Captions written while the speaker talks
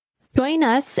Join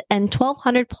us and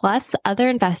 1,200 plus other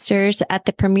investors at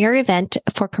the premier event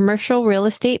for commercial real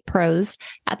estate pros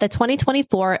at the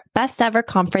 2024 Best Ever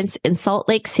Conference in Salt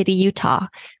Lake City, Utah.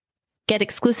 Get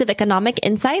exclusive economic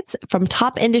insights from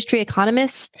top industry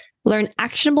economists, learn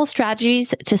actionable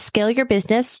strategies to scale your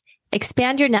business,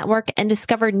 expand your network, and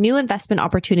discover new investment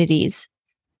opportunities.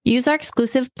 Use our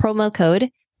exclusive promo code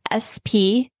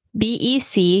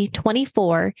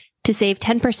SPBEC24 to save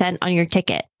 10% on your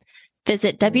ticket.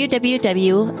 Visit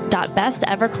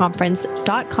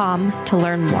www.besteverconference.com to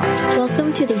learn more.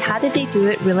 Welcome to the How Did They Do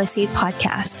It Real Estate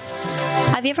Podcast.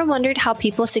 Have you ever wondered how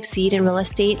people succeed in real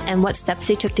estate and what steps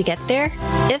they took to get there?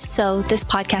 If so, this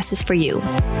podcast is for you.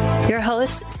 Your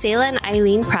hosts, Sayla and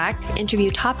Eileen Prack, interview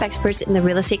top experts in the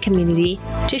real estate community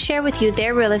to share with you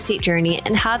their real estate journey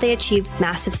and how they achieved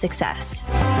massive success.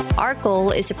 Our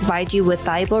goal is to provide you with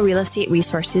valuable real estate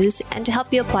resources and to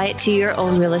help you apply it to your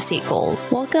own real estate goal.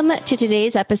 Welcome to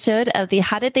today's episode of the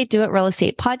How Did They Do It Real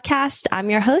Estate Podcast. I'm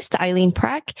your host, Eileen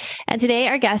Prack, and today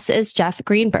our guest is Jeff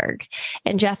Greenberg.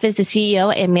 And Jeff is the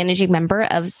CEO and managing member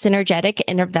of Synergetic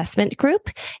Investment Group.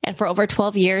 And for over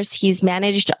 12 years, he's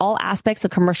managed all aspects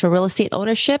of commercial real estate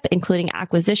ownership, including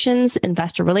acquisitions,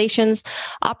 investor relations,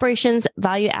 operations,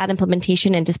 value add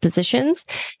implementation, and dispositions.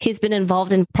 He's been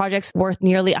involved in projects worth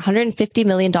nearly $150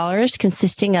 million,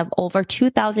 consisting of over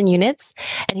 2,000 units.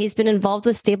 And he's been involved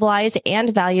with stabilized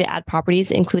and value add properties,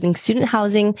 including student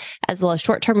housing, as well as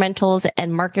short-term rentals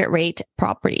and market rate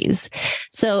properties.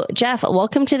 So Jeff,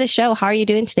 welcome to the show. How are you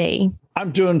doing today?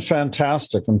 I'm doing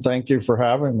fantastic, and thank you for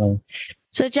having me.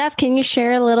 So Jeff, can you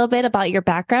share a little bit about your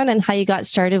background and how you got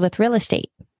started with real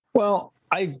estate? Well,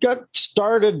 I got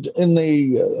started in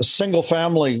the single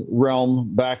family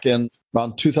realm back in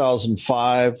around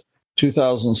 2005,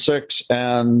 2006,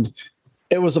 and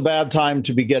it was a bad time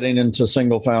to be getting into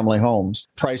single family homes.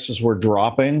 Prices were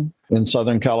dropping in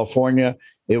Southern California.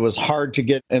 It was hard to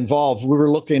get involved. We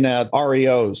were looking at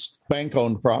REOs,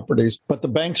 bank-owned properties, but the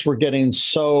banks were getting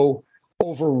so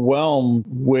overwhelmed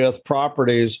with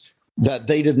properties that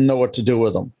they didn't know what to do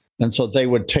with them. And so they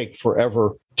would take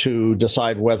forever to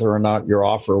decide whether or not your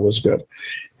offer was good.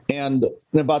 And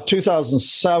in about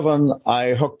 2007,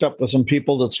 I hooked up with some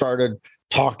people that started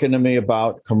talking to me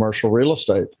about commercial real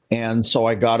estate. And so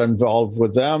I got involved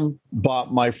with them,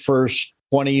 bought my first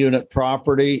 20-unit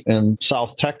property in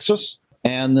South Texas,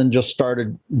 and then just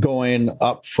started going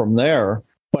up from there.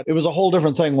 But it was a whole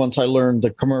different thing once I learned the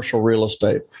commercial real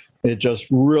estate. It just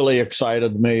really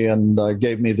excited me and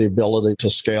gave me the ability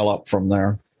to scale up from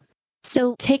there.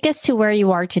 So take us to where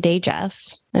you are today, Jeff,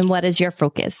 and what is your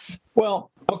focus?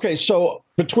 Well, okay, so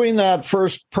between that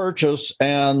first purchase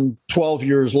and 12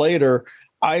 years later,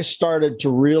 I started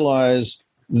to realize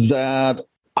that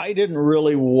I didn't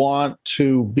really want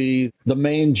to be the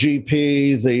main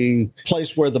GP, the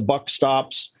place where the buck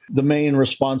stops, the main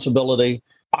responsibility.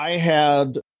 I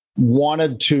had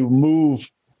wanted to move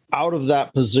out of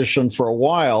that position for a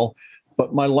while,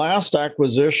 but my last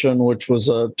acquisition, which was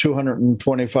a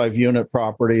 225-unit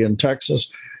property in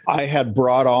Texas, I had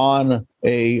brought on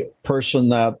a person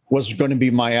that was going to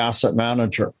be my asset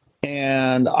manager.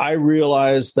 And I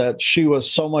realized that she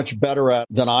was so much better at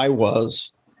it than I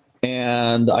was.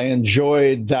 And I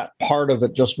enjoyed that part of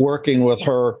it, just working with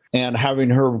her and having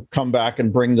her come back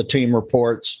and bring the team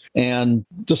reports, and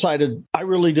decided I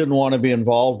really didn't want to be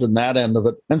involved in that end of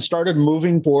it, and started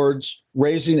moving towards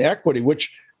raising equity,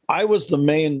 which I was the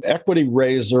main equity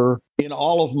raiser in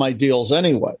all of my deals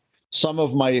anyway. Some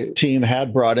of my team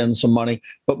had brought in some money,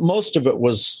 but most of it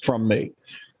was from me.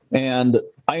 And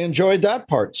I enjoyed that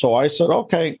part. So I said,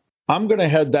 okay, I'm going to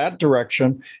head that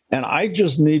direction, and I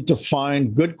just need to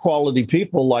find good quality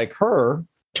people like her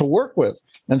to work with.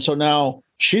 And so now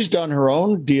she's done her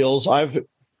own deals. I've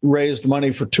raised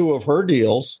money for two of her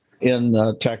deals in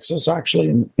Texas,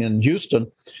 actually in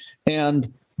Houston.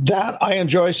 And that I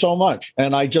enjoy so much.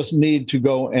 And I just need to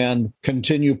go and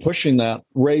continue pushing that,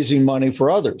 raising money for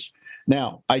others.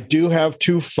 Now, I do have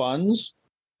two funds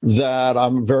that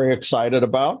I'm very excited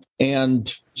about.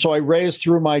 And so I raise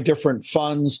through my different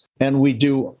funds, and we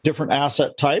do different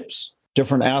asset types,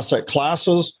 different asset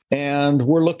classes, and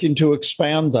we're looking to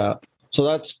expand that. So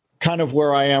that's kind of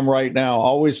where I am right now,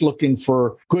 always looking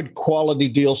for good quality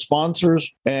deal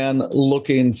sponsors and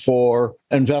looking for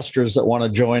investors that want to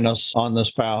join us on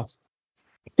this path.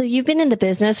 So you've been in the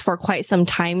business for quite some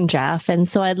time, Jeff. And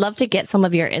so I'd love to get some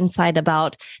of your insight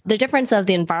about the difference of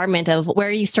the environment of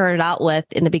where you started out with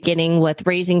in the beginning with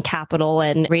raising capital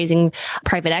and raising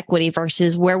private equity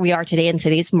versus where we are today in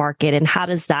today's market. And how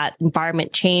does that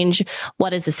environment change?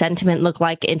 What does the sentiment look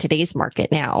like in today's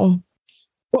market now?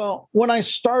 Well, when I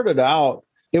started out,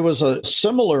 it was a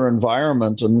similar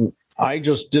environment. And I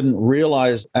just didn't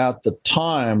realize at the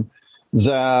time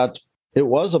that it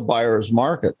was a buyer's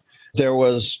market. There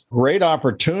was great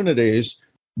opportunities,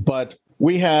 but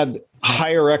we had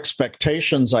higher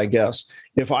expectations, I guess.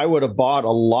 If I would have bought a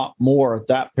lot more at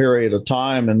that period of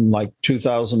time in like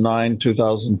 2009,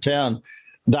 2010,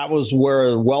 that was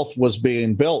where wealth was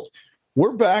being built.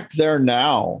 We're back there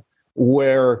now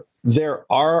where there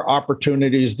are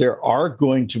opportunities. There are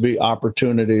going to be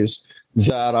opportunities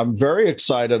that I'm very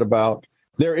excited about.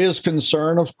 There is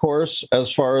concern, of course,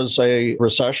 as far as a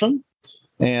recession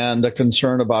and a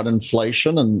concern about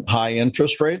inflation and high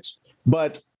interest rates.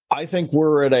 But I think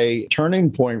we're at a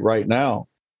turning point right now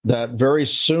that very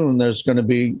soon there's going to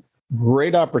be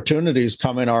great opportunities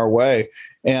coming our way.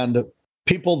 And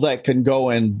people that can go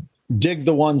and dig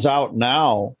the ones out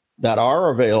now that are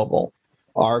available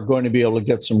are going to be able to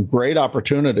get some great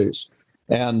opportunities.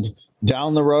 And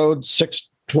down the road, 6,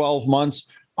 12 months,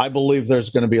 I believe there's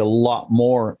going to be a lot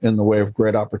more in the way of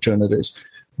great opportunities.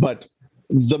 But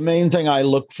the main thing I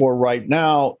look for right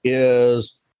now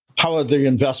is how are the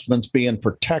investments being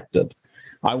protected?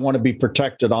 I want to be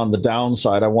protected on the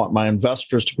downside. I want my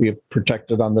investors to be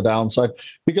protected on the downside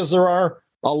because there are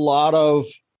a lot of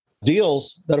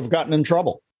deals that have gotten in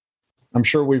trouble. I'm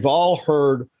sure we've all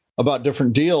heard about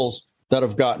different deals that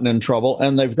have gotten in trouble,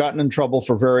 and they've gotten in trouble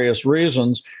for various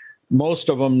reasons, most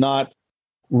of them not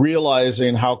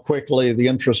realizing how quickly the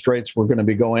interest rates were going to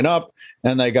be going up,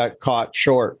 and they got caught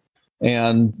short.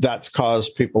 And that's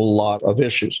caused people a lot of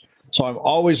issues. So I'm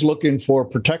always looking for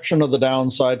protection of the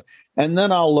downside. And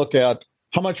then I'll look at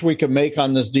how much we can make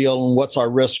on this deal and what's our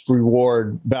risk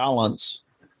reward balance.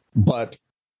 But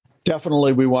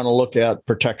definitely we want to look at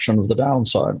protection of the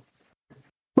downside.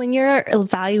 When you're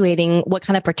evaluating what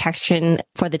kind of protection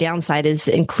for the downside is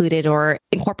included or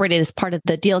incorporated as part of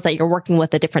the deals that you're working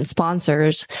with the different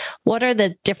sponsors, what are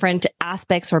the different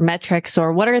aspects or metrics,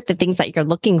 or what are the things that you're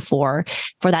looking for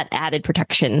that added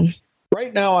protection?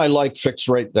 Right now, I like fixed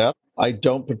rate debt. I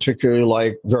don't particularly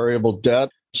like variable debt.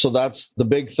 So that's the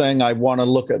big thing. I want to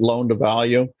look at loan to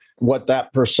value, what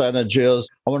that percentage is.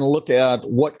 I want to look at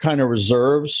what kind of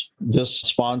reserves this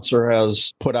sponsor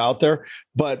has put out there.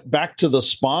 But back to the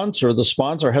sponsor,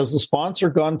 has the sponsor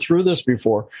gone through this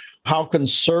before? How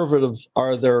conservative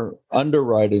are their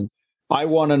underwriting? I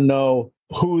want to know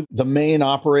who the main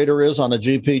operator is on a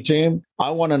GP team.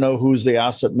 I want to know who's the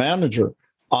asset manager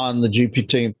on the GP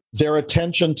team. Their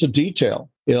attention to detail,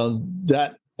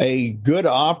 that a good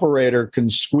operator can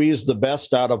squeeze the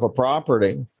best out of a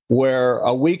property, where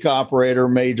a weak operator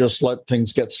may just let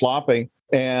things get sloppy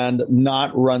and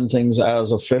not run things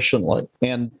as efficiently.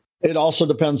 And it also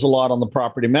depends a lot on the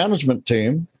property management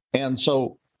team. And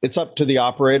so it's up to the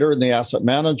operator and the asset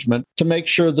management to make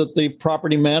sure that the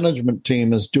property management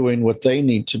team is doing what they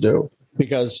need to do.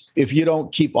 Because if you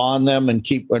don't keep on them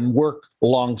and work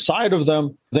alongside of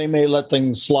them, they may let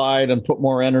things slide and put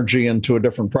more energy into a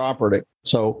different property.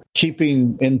 So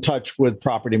keeping in touch with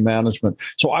property management.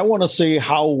 So I want to see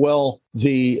how well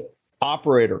the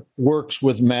operator works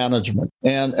with management,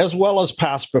 and as well as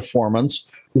past performance,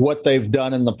 what they've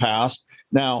done in the past.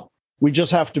 Now, we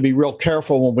just have to be real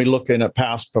careful when we're looking at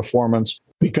past performance,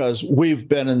 because we've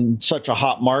been in such a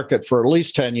hot market for at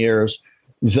least 10 years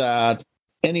that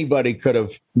anybody could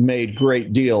have made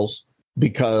great deals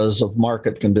because of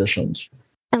market conditions.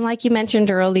 And like you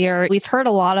mentioned earlier, we've heard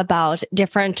a lot about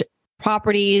different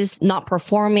properties not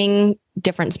performing,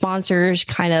 different sponsors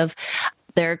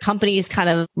their companies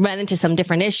ran into some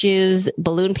different issues,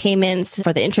 balloon payments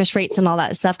for the interest rates and all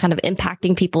that stuff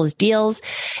impacting people's deals.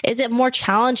 Is it more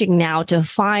challenging now to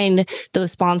find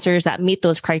those sponsors that meet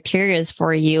those criteria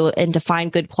for you and to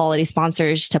find good quality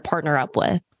sponsors to partner up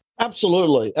with?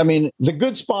 Absolutely. I mean, the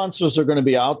good sponsors are going to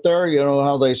be out there. You know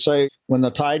how they say when the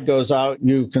tide goes out,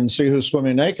 you can see who's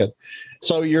swimming naked.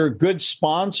 So your good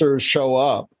sponsors show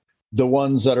up, the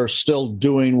ones that are still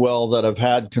doing well, that have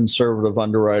had conservative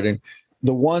underwriting,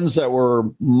 the ones that were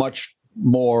much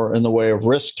more in the way of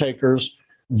risk takers.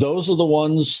 Those are the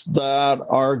ones that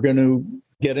are going to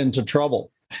get into trouble.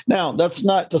 Now, that's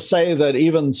not to say that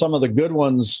even some of the good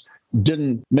ones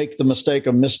didn't make the mistake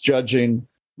of misjudging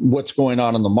what's going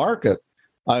on in the market.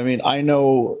 I mean, I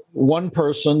know one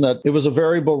person that it was a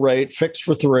variable rate fixed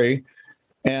for 3,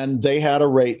 and they had a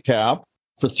rate cap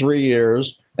for 3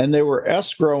 years, and they were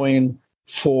escrowing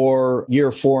for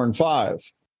year 4 and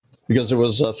 5 because it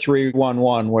was a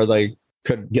 3-1-1 where they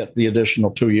could get the additional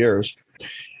 2 years.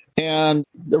 And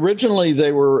originally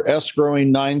they were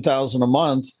escrowing $9,000 a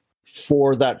month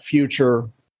for that future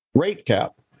rate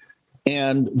cap.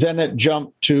 And then it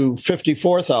jumped to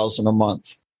 $54,000 a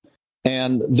month.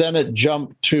 And then it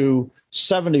jumped to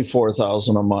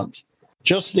 $74,000 a month.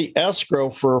 just the escrow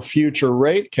for a future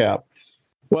rate cap.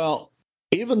 Well,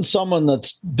 even someone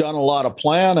that's done a lot of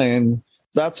planning,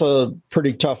 that's a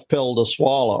pretty tough pill to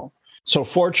swallow. So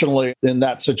fortunately, in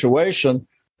that situation,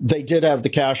 they did have the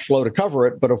cash flow to cover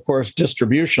it, but of course,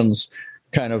 distributions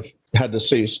kind of had to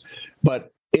cease.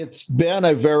 But it's been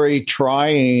a very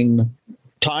trying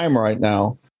time right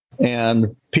now.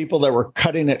 And people that were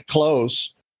cutting it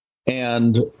close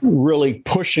and really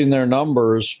pushing their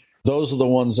numbers, those are the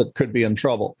ones that could be in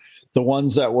trouble. The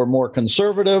ones that were more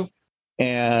conservative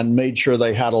and made sure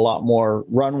they had a lot more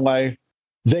runway,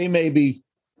 they may be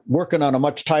working on a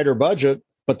much tighter budget,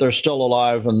 but they're still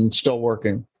alive and still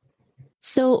working.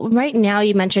 So right now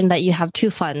you mentioned that you have 2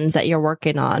 funds that you're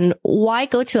working on. Why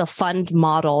go to a fund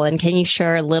model? And can you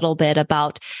share a little bit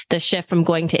about the shift from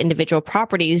going to individual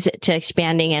properties to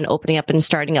expanding and opening up and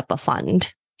starting up a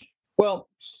fund? Well,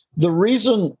 the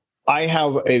reason I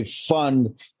have a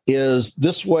fund is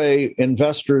this way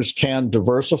investors can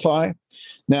diversify.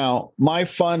 Now, my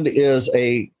fund is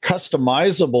a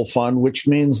customizable fund, which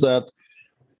means that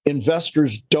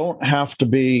investors don't have to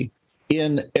be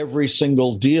in every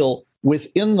single deal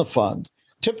within the fund.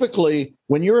 Typically,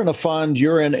 when you're in a fund,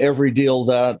 you're in every deal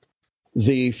that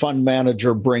the fund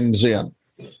manager brings in.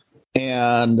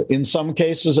 And in some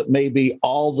cases, it may be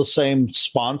all the same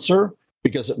sponsor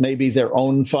because it may be their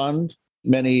own fund.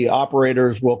 Many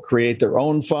operators will create their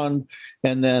own fund,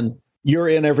 and then you're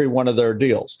in every one of their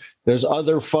deals. There's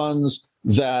other funds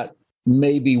that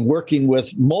may be working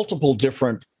with multiple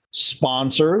different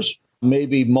sponsors,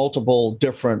 maybe multiple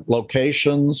different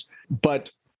locations,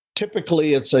 but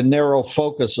typically it's a narrow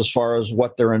focus as far as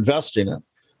what they're investing in.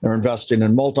 They're investing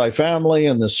in multifamily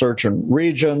in the certain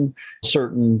region,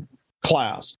 certain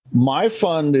class. My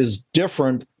fund is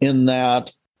different in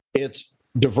that it's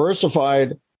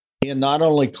diversified in not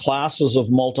only classes of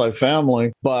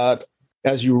multifamily, but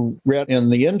as you read in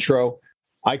the intro,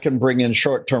 I can bring in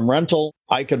short-term rental,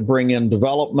 I could bring in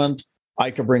development,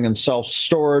 I could bring in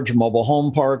self-storage, mobile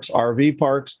home parks, RV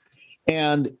parks.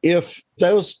 And if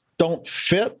those don't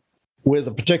fit with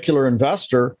a particular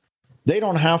investor, they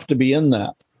don't have to be in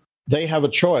that. They have a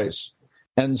choice.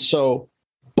 And so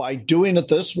by doing it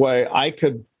this way, I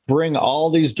could bring all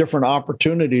these different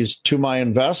opportunities to my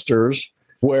investors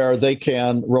where they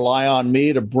can rely on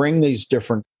me to bring these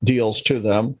different deals to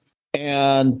them.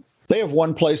 And they have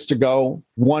one place to go,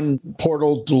 one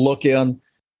portal to look in,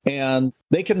 and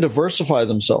they can diversify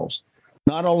themselves,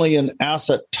 not only in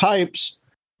asset types,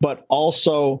 but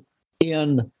also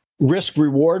in risk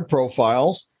reward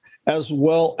profiles, as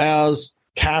well as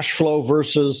cash flow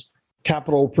versus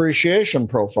capital appreciation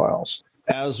profiles.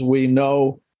 As we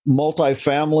know,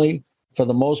 multifamily, for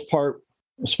the most part,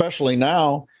 especially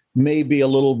now, may be a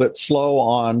little bit slow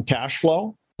on cash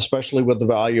flow, especially with the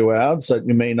value adds that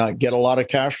you may not get a lot of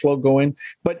cash flow going,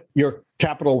 but your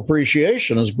capital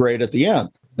appreciation is great at the end.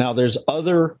 Now, there's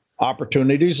other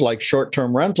opportunities like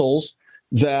short-term rentals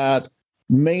that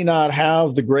may not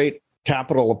have the great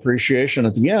capital appreciation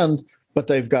at the end, but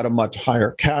they've got a much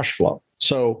higher cash flow.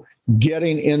 So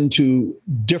getting into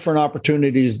different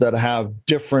opportunities that have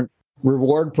different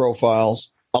reward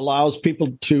profiles allows people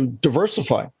to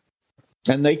diversify.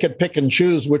 And they could pick and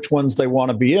choose which ones they want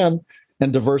to be in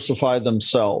and diversify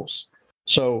themselves.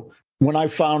 So when I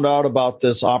found out about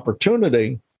this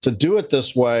opportunity to do it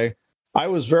this way, I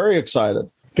was very excited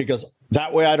because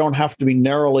that way I don't have to be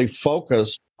narrowly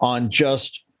focused on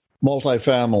just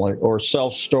multifamily or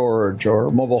self-storage or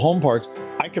mobile home parks.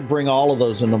 I could bring all of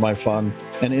those into my fund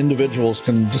and individuals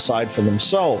can decide for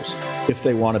themselves if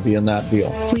they want to be in that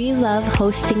deal. We love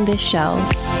hosting this show.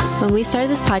 When we started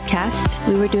this podcast,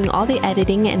 we were doing all the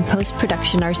editing and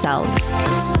post-production ourselves.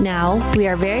 Now, we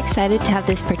are very excited to have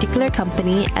this particular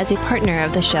company as a partner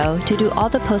of the show to do all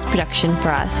the post-production for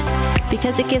us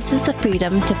because it gives us the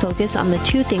freedom to focus on the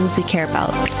 2 things we care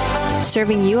about: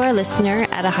 serving you, our listener,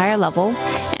 at a higher level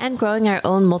and growing our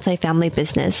own multifamily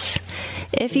business.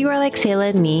 If you are like Selah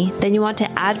and me, then you want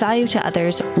to add value to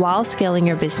others while scaling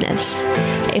your business.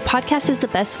 A podcast is the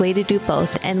best way to do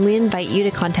both, and we invite you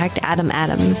to contact Adam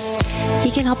Adams.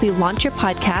 He can help you launch your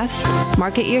podcast,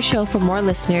 market your show for more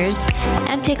listeners,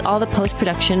 and take all the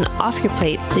post-production off your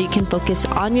plate so you can focus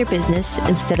on your business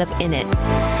instead of in it.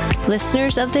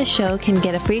 Listeners of this show can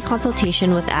get a free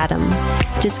consultation with Adam.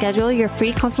 To schedule your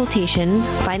free consultation,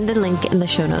 find the link in the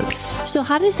show notes. So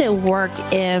how does it work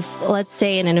if, let's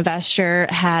say, an investor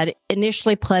had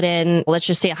initially put in, let's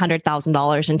just say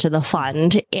 $100,000 into the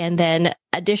fund, and then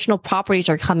additional properties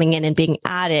are coming in and being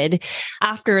added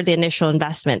after the initial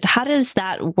investment? How does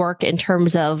that work in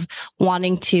terms of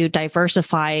wanting to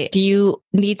diversify? Do you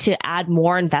need to add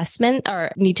more investment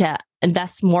or need to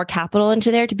invest more capital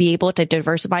into there to be able to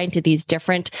diversify into these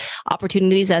different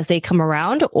opportunities as they come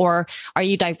around? Or are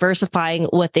you diversifying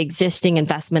with the existing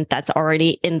investment that's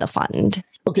already in the fund?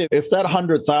 Okay, if that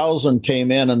 100,000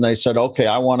 came in and they said, okay,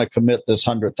 I want to commit this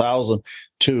 100,000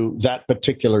 to that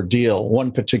particular deal,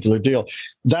 one particular deal,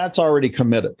 that's already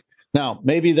committed. Now,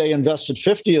 maybe they invested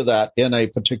 50 of that in a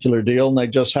particular deal and they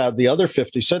just had the other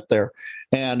 50 sit there.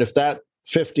 And if that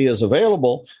 50 is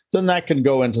available, then that can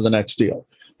go into the next deal.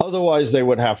 Otherwise, they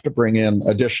would have to bring in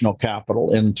additional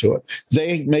capital into it.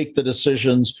 They make the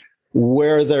decisions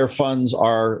where their funds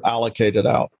are allocated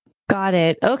out. Got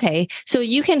it. Okay. So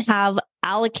you can have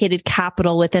allocated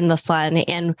capital within the fund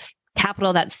and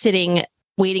capital that's sitting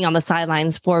waiting on the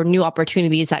sidelines for new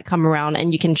opportunities that come around,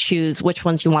 and you can choose which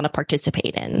ones you want to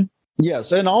participate in.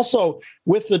 Yes. And also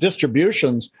with the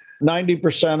distributions,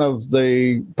 90% of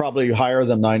the, probably higher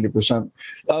than 90%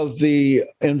 of the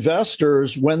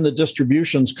investors, when the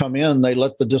distributions come in, they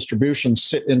let the distributions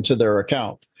sit into their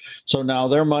account. So now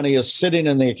their money is sitting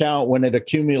in the account. When it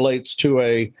accumulates to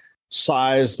a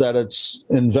size that it's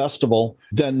investable,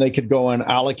 then they could go and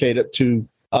allocate it to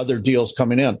other deals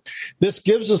coming in. This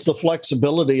gives us the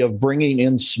flexibility of bringing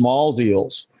in small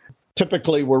deals.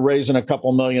 Typically, we're raising a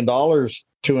couple $1 million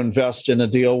to invest in a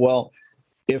deal. Well,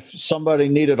 if somebody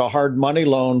needed a hard money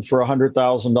loan for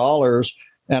 $100,000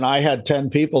 and I had 10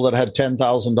 people that had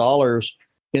 $10,000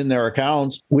 in their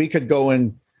accounts, we could go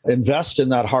and invest in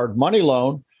that hard money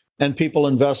loan, and people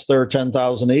invest their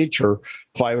 $10,000 each, or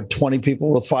 20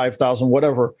 people with $5,000,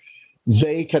 whatever.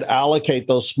 They could allocate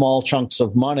those small chunks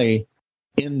of money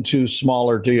into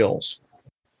smaller deals.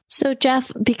 So,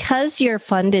 Jeff, because your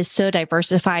fund is so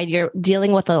diversified, you're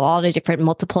dealing with a lot of different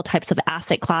multiple types of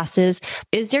asset classes.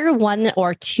 Is there one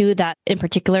or two that in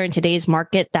particular in today's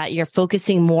market that you're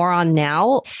focusing more on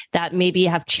now that maybe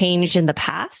have changed in the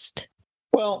past?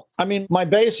 Well, I mean, my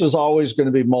base is always going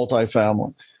to be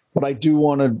multifamily, but I do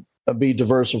want to be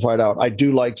diversified out. I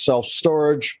do like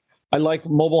self-storage. I like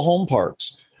mobile home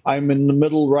parks. I'm in the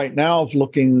middle right now of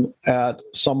looking at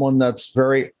someone that's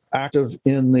very active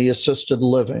in the assisted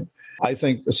living. I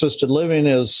think assisted living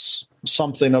is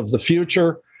something of the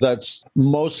future that's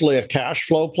mostly a cash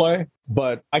flow play,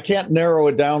 but I can't narrow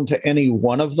it down to any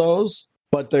one of those,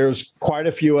 but there's quite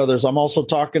a few others. I'm also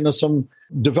talking to some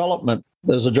development.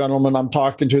 There's a gentleman I'm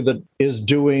talking to that is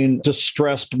doing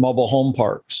distressed mobile home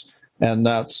parks, and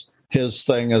that's his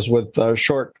thing is with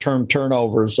short-term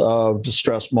turnovers of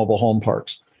distressed mobile home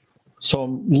parks. So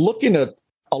I'm looking at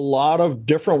a lot of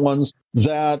different ones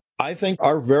that I think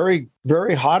are very,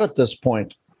 very hot at this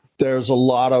point. There's a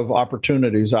lot of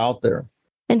opportunities out there.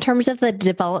 In terms of the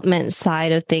development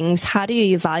side of things, how do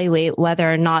you evaluate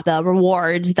whether or not the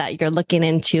rewards that you're looking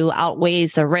into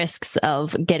outweighs the risks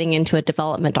of getting into a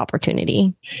development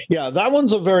opportunity? Yeah, that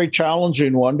one's a very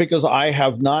challenging one because I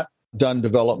have not done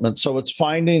development. So it's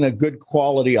finding a good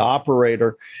quality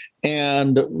operator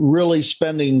and really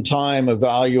spending time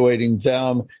evaluating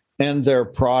them and their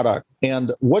product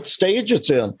and what stage it's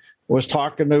in. I was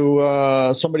talking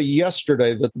to somebody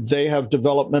yesterday that they have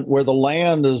development where the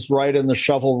land is right in the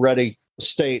shovel-ready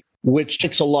state, which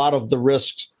takes a lot of the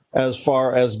risks as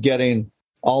far as getting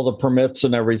all the permits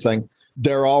and everything.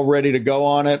 They're all ready to go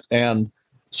on it. And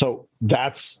so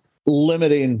that's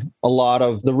limiting a lot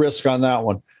of the risk on that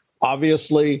one.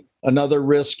 Obviously, another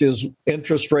risk is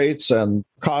interest rates and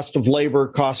cost of labor,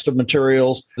 cost of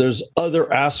materials. There's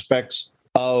other aspects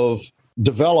of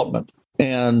development.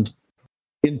 And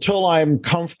until I'm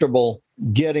comfortable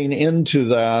getting into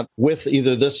that with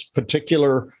either this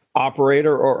particular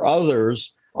operator or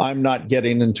others, I'm not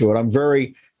getting into it. I'm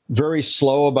very, very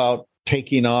slow about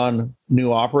taking on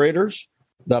new operators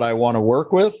that I want to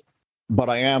work with, but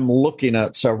I am looking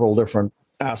at several different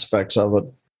aspects of it.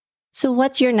 So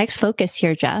what's your next focus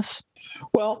here, Jeff?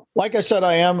 Well, like I said,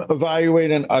 I am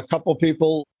evaluating a couple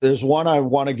people. There's one I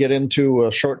want to get into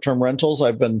short-term rentals.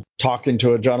 I've been talking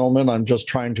to a gentleman. I'm just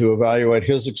trying to evaluate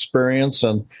his experience,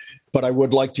 but I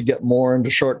would like to get more into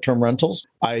short-term rentals.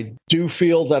 I do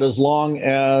feel that as long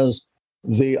as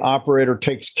the operator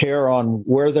takes care on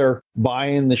where they're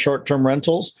buying the short-term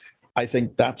rentals, I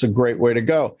think that's a great way to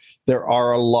go. There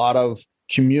are a lot of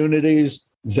communities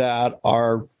that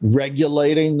are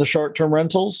regulating the short-term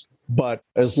rentals. But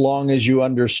as long as you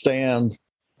understand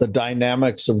the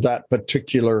dynamics of that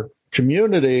particular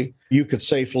community, you could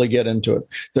safely get into it.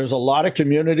 There's a lot of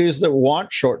communities that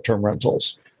want short-term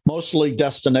rentals, mostly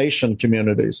destination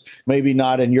communities, maybe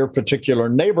not in your particular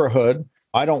neighborhood.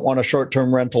 I don't want a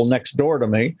short-term rental next door to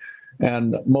me.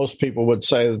 And most people would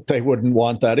say that they wouldn't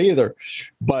want that either.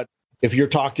 But if you're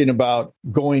talking about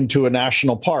going to a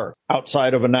national park,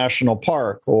 outside of a national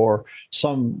park or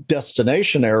some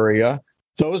destination area,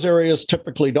 those areas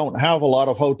typically don't have a lot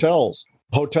of hotels.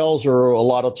 Hotels are a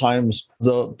lot of times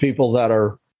the people that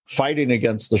are fighting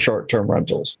against the short-term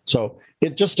rentals. So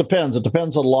it just depends. It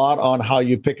depends a lot on how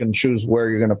you pick and choose where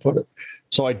you're going to put it.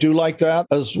 So I do like that,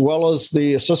 as well as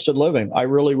the assisted living. I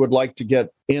really would like to get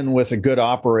in with a good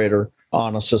operator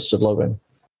on assisted living.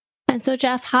 And so,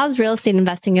 Jeff, how's real estate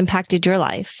investing impacted your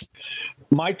life?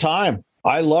 My time.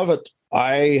 I love it.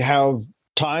 I have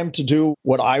time to do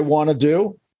what I want to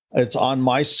do. It's on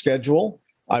my schedule.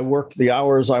 I work the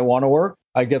hours I want to work.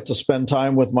 I get to spend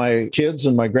time with my kids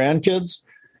and my grandkids.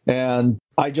 And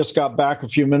I just got back a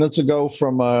few minutes ago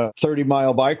from a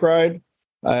 30-mile bike ride.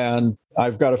 And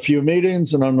I've got a few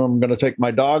meetings, and I'm going to take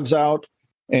my dogs out.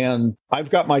 And I've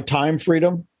got my time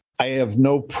freedom. I have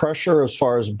no pressure as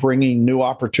far as bringing new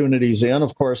opportunities in.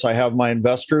 Of course, I have my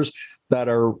investors that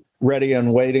are ready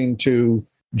and waiting to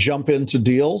jump into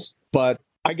deals, but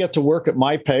I get to work at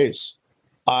my pace.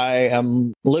 I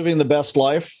am living the best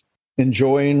life,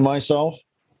 enjoying myself,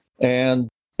 and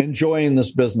enjoying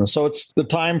this business. So it's the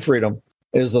time freedom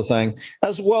is the thing,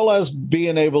 as well as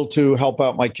being able to help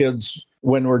out my kids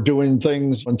when we're doing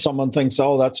things. When someone thinks,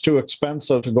 oh, that's too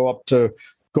expensive to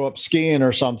go up skiing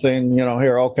or something,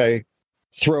 here, okay,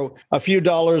 throw a few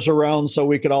dollars around so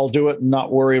we could all do it and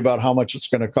not worry about how much it's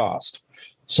going to cost.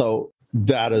 So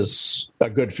that is a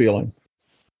good feeling.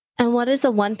 And what is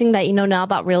the one thing that you know now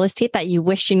about real estate that you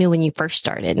wish you knew when you first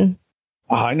started?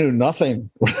 I knew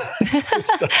nothing.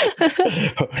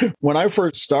 When I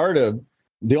first started,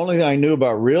 the only thing I knew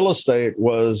about real estate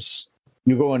was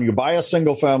you go and you buy a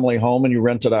single family home and you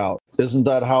rent it out. Isn't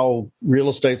that how real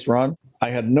estate's run?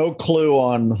 I had no clue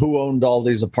on who owned all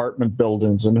these apartment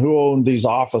buildings and who owned these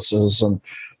offices and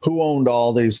who owned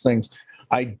all these things.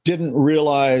 I didn't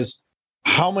realize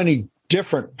how many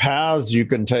different paths you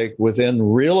can take within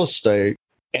real estate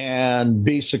and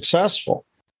be successful.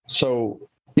 So,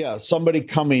 yeah, somebody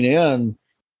coming in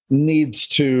needs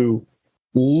to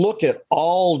look at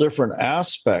all different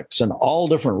aspects and all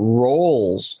different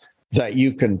roles that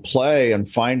you can play and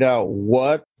find out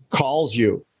what calls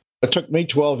you. It took me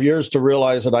 12 years to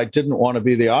realize that I didn't want to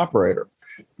be the operator,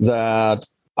 that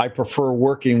I prefer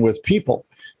working with people.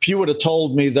 If you would have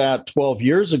told me that 12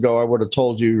 years ago, I would have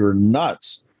told you you're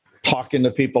nuts. Talking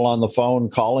to people on the phone,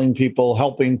 calling people,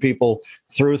 helping people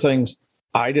through things.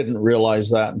 I didn't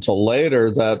realize that until later,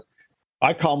 that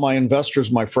I call my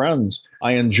investors my friends.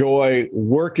 I enjoy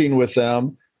working with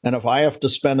them. And if I have to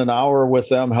spend an hour with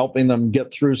them, helping them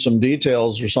get through some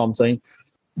details or something,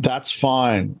 that's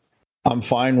fine. I'm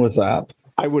fine with that.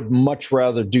 I would much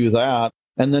rather do that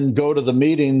and then go to the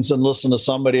meetings and listen to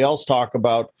somebody else talk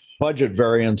about budget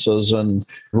variances and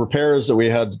repairs that we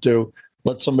had to do.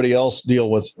 Let somebody else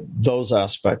deal with those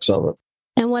aspects of it.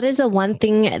 And what is the one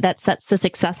thing that sets the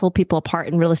successful people apart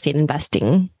in real estate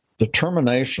investing?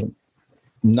 Determination,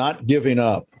 not giving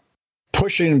up,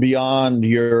 pushing beyond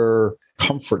your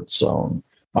comfort zone.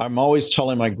 I'm always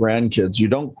telling my grandkids, you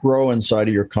don't grow inside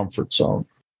of your comfort zone.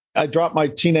 I dropped my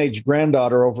teenage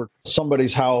granddaughter over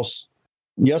somebody's house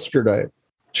yesterday.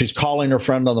 She's calling her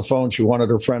friend on the phone. She wanted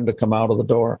her friend to come out of the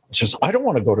door. She says, I don't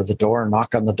want to go to the door and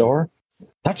knock on the door.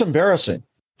 That's embarrassing.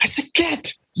 I said,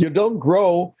 get. You don't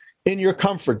grow in your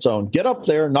comfort zone. Get up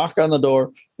there, knock on the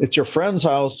door. It's your friend's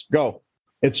house. Go.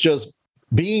 It's just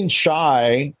being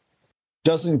shy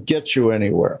doesn't get you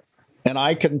anywhere. And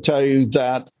I can tell you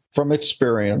that from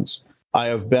experience. I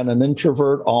have been an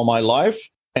introvert all my life.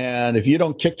 And if you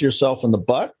don't kick yourself in the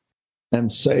butt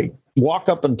and say, walk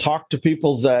up and talk to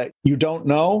people that you don't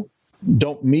know,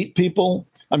 don't meet people.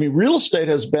 I mean, real estate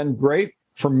has been great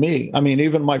for me. I mean,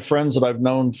 even my friends that I've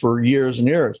known for years and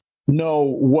years know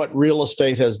what real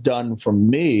estate has done for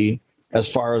me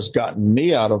as far as gotten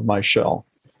me out of my shell.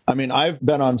 I mean, I've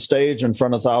been on stage in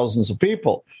front of thousands of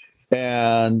people.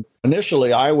 And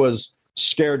initially, I was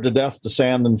scared to death to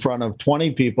stand in front of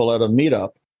 20 people at a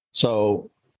meetup. So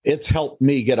it's helped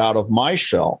me get out of my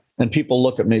shell. And people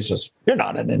look at me and says, you're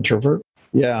not an introvert.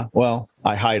 Yeah, well,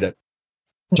 I hide it.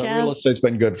 So Jeff, real estate's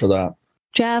been good for that.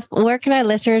 Jeff, where can our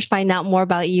listeners find out more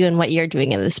about you and what you're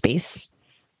doing in this space?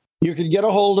 You can get a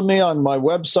hold of me on my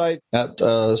website at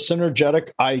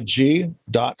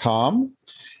synergetic.ig.com.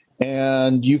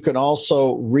 And you can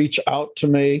also reach out to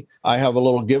me. I have a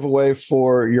little giveaway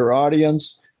for your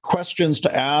audience. Questions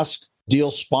to ask,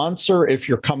 deal sponsor if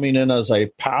you're coming in as a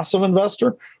passive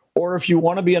investor, or if you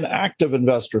want to be an active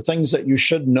investor, things that you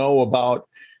should know about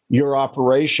your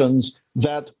operations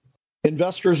that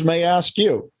investors may ask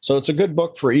you. So it's a good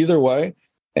book for either way.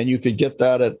 And you could get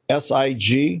that at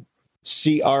sigcre.ig.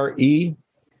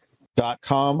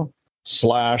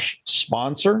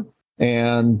 bonavestcapital.com/sponsor.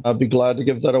 And I'd be glad to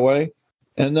give that away.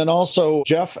 And then also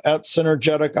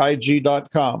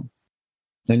Jeff@synergetic.ig.com.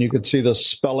 And you could see the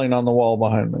spelling on the wall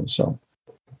behind me. So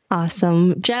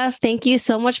awesome. Jeff, thank you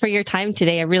so much for your time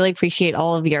today. I really appreciate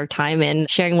all of your time and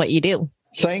sharing what you do.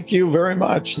 Thank you very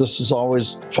much. This is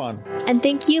always fun. And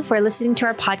thank you for listening to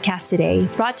our podcast today,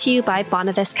 brought to you by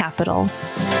Bonavest Capital.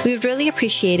 We would really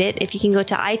appreciate it if you can go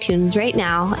to iTunes right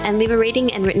now and leave a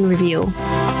rating and written review.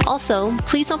 Also,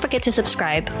 please don't forget to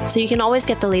subscribe so you can always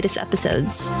get the latest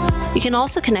episodes. You can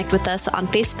also connect with us on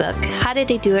Facebook, How Did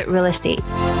They Do It Real Estate.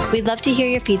 We'd love to hear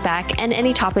your feedback and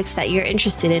any topics that you're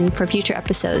interested in for future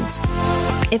episodes.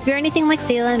 If you're anything like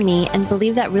Sayla and me and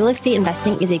believe that real estate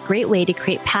investing is a great way to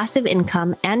create passive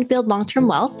income and build long-term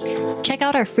wealth, check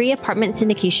out our free apartment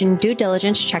syndication due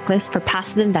diligence checklist for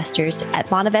passive investors at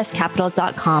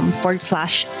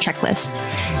bonavestcapital.com/checklist.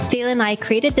 Sayla and I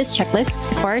created this checklist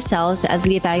for ourselves as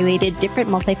we evaluated different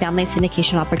multifamily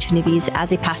syndication opportunities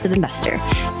as a passive investor.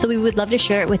 So we would love to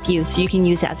share it with you so you can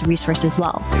use it as a resource as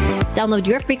well. Download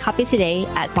your free copy today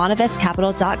at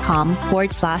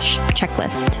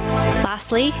bonavestcapital.com/checklist.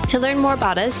 Lastly, to learn more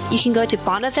about us, you can go to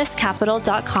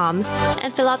bonavestcapital.com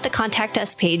and fill out the Contact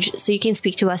Us page so you can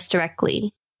speak to us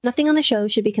directly. Nothing on the show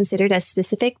should be considered as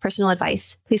specific personal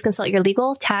advice. Please consult your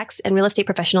legal, tax, and real estate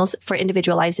professionals for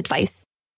individualized advice.